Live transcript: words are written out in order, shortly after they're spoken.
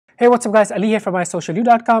Hey, what's up guys, Ali here from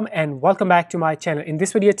mysocialyou.com and welcome back to my channel. In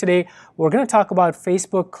this video today, we're going to talk about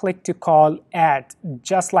Facebook click to call ads,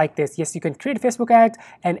 just like this. Yes, you can create Facebook ads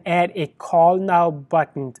and add a call now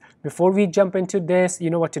button. Before we jump into this,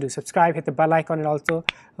 you know what to do. Subscribe, hit the bell icon, and also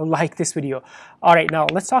like this video. All right, now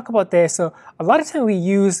let's talk about this. So a lot of time we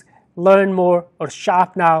use learn more or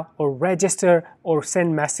shop now or register or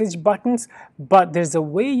send message buttons, but there's a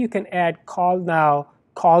way you can add call now,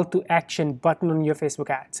 call to action button on your Facebook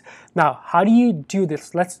ads. Now, how do you do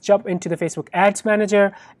this? Let's jump into the Facebook Ads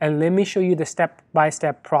Manager and let me show you the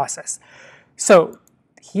step-by-step process. So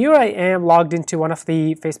here I am logged into one of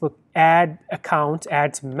the Facebook ad account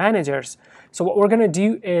ads managers. So what we're going to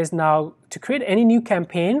do is now to create any new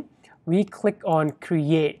campaign, we click on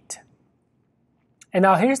create. And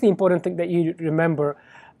now here's the important thing that you remember,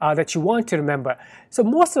 that you want to remember. So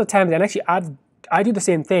most of the time, and actually I do the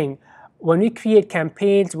same thing, when we create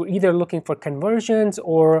campaigns, we're either looking for conversions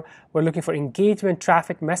or we're looking for engagement,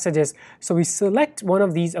 traffic, messages. So we select one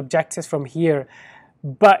of these objectives from here.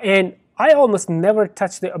 And I almost never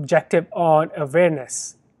touch the objective on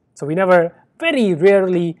awareness. So we very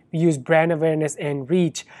rarely use brand awareness and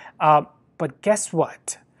reach. But guess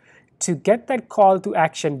what? To get that call to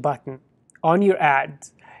action button on your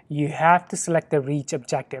ads, you have to select the reach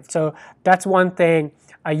objective. So that's one thing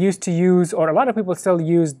I used to use, or a lot of people still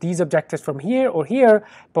use these objectives from here or here,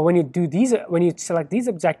 but when you select these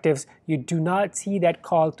objectives, you do not see that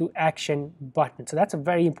call to action button. So that's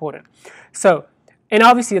very important. So, and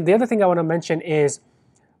obviously the other thing I want to mention is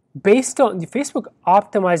based on Facebook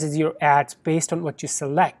optimizes your ads based on what you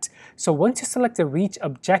select. So once you select the reach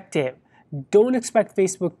objective, don't expect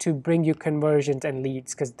Facebook to bring you conversions and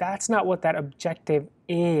leads, because that's not what that objective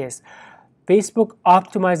is. Facebook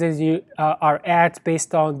optimizes our ads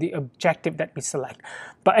based on the objective that we select.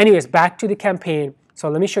 But anyways, back to the campaign. So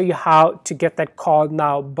let me show you how to get that call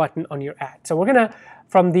now button on your ad. So we're gonna,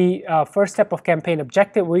 from the first step of campaign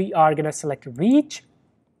objective, we are gonna select reach.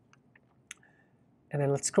 And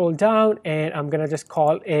then let's scroll down and I'm gonna just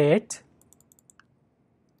call it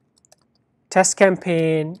test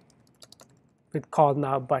campaign with call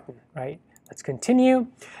now button, right? Let's continue.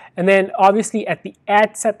 And then obviously at the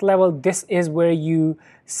ad set level, this is where you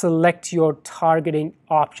select your targeting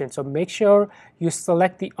option. So make sure you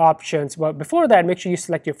select the options. Well, before that, make sure you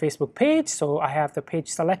select your Facebook page. So I have the page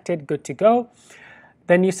selected, good to go.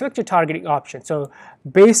 Then you select your targeting option. So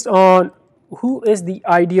based on who is the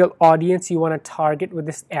ideal audience you want to target with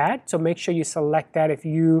this ad. So make sure you select that if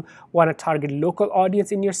you want to target local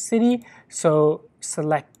audience in your city. So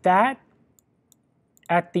select that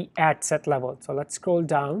at the ad set level. So let's scroll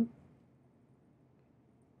down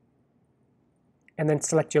and then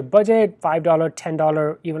select your budget, $5,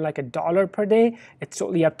 $10, even like $1 per day. It's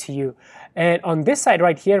totally up to you. And on this side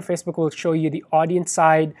right here, Facebook will show you the audience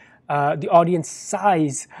side, the audience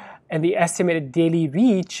size, and the estimated daily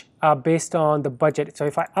reach based on the budget. So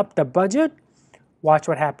if I up the budget, watch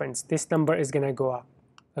what happens. This number is gonna go up.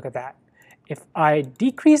 Look at that. If I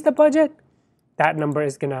decrease the budget, that number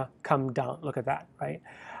is gonna come down. Look at that, right?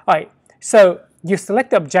 All right, so you select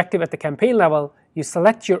the objective at the campaign level, you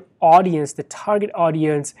select your audience, the target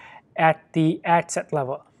audience at the ad set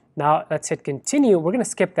level. Now let's hit continue. We're gonna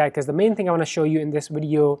skip that because the main thing I wanna show you in this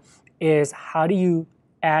video is how do you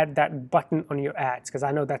add that button on your ads, because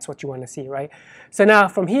I know that's what you wanna see, right? So now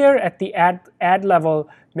from here at the ad level,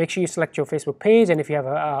 make sure you select your Facebook page, and if you have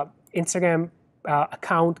a Instagram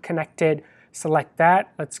account connected, select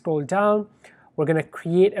that. Let's scroll down. We're going to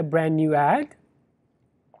create a brand new ad,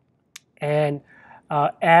 and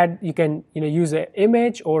you can use an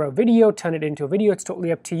image or a video, turn it into a video. It's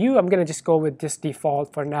totally up to you. I'm going to just go with this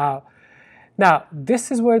default for now. Now,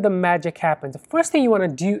 this is where the magic happens. The first thing you want to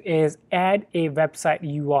do is add a website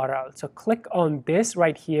URL. So click on this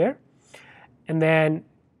right here, and then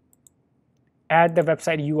add the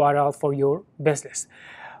website URL for your business.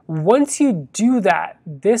 Once you do that,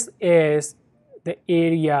 this is the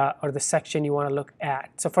area or the section you want to look at.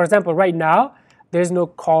 So for example, right now, there's no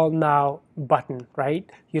call now button, right?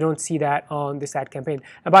 You don't see that on this ad campaign.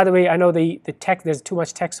 And by the way, I know the text, there's too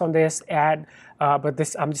much text on this ad,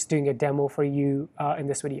 but I'm just doing a demo for you in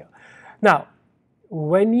this video. Now,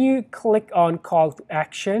 when you click on call to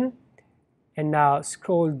action, and now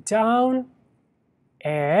scroll down,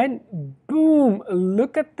 and boom,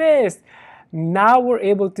 look at this. Now we're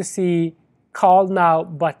able to see call now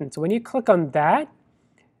button. So when you click on that,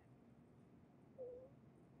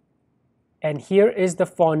 and here is the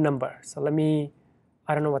phone number. So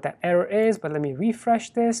I don't know what that error is, but let me refresh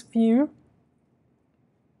this view.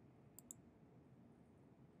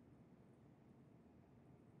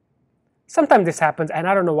 Sometimes this happens, and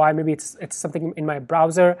I don't know why. Maybe it's something in my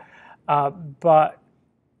browser, but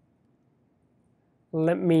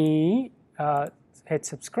let me hit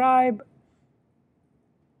subscribe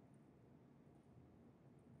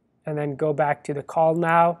and then go back to the call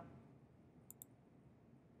now.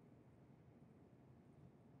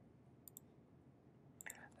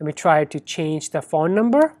 Let me try to change the phone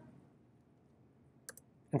number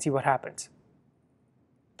and see what happens.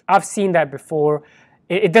 I've seen that before.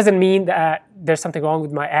 It doesn't mean that there's something wrong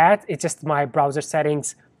with my ad. It's just my browser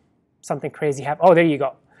settings, something crazy happened. Oh, there you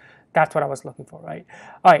go. That's what I was looking for, right?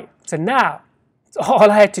 All right, so now,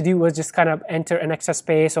 all I had to do was just kind of enter an extra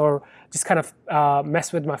space or just kind of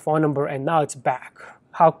mess with my phone number, and now it's back.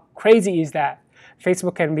 How crazy is that?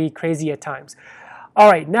 Facebook can be crazy at times.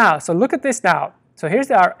 All right, now, so look at this now. So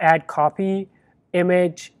here's our ad copy,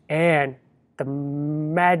 image, and the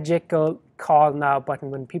magical call now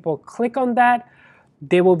button. When people click on that,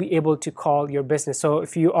 they will be able to call your business. So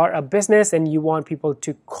if you are a business and you want people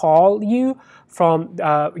to call you from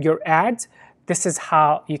your ads, this is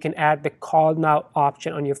how you can add the call now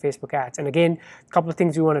option on your Facebook ads. And again, a couple of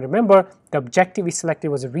things you want to remember. The objective we selected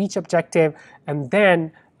was a reach objective, and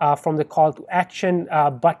then from the call to action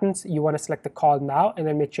buttons, you want to select the call now and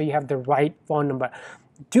then make sure you have the right phone number.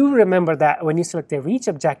 Do remember that when you select the reach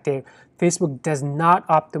objective, Facebook does not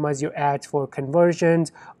optimize your ads for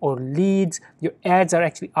conversions or leads. Your ads are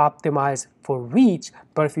actually optimized for reach,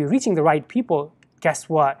 but if you're reaching the right people, guess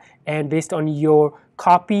what? And based on your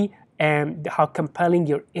copy and how compelling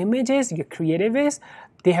your image is, your creative is,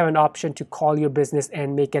 they have an option to call your business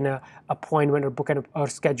and make an appointment or book or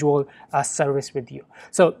schedule a service with you.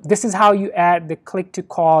 So this is how you add the click to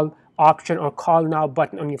call option or call now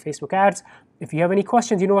button on your Facebook ads. If you have any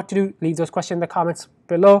questions, you know what to do. Leave those questions in the comments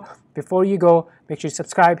below. Before you go, make sure you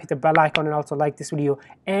subscribe, hit the bell icon, and also like this video.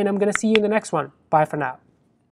 And I'm going to see you in the next one. Bye for now.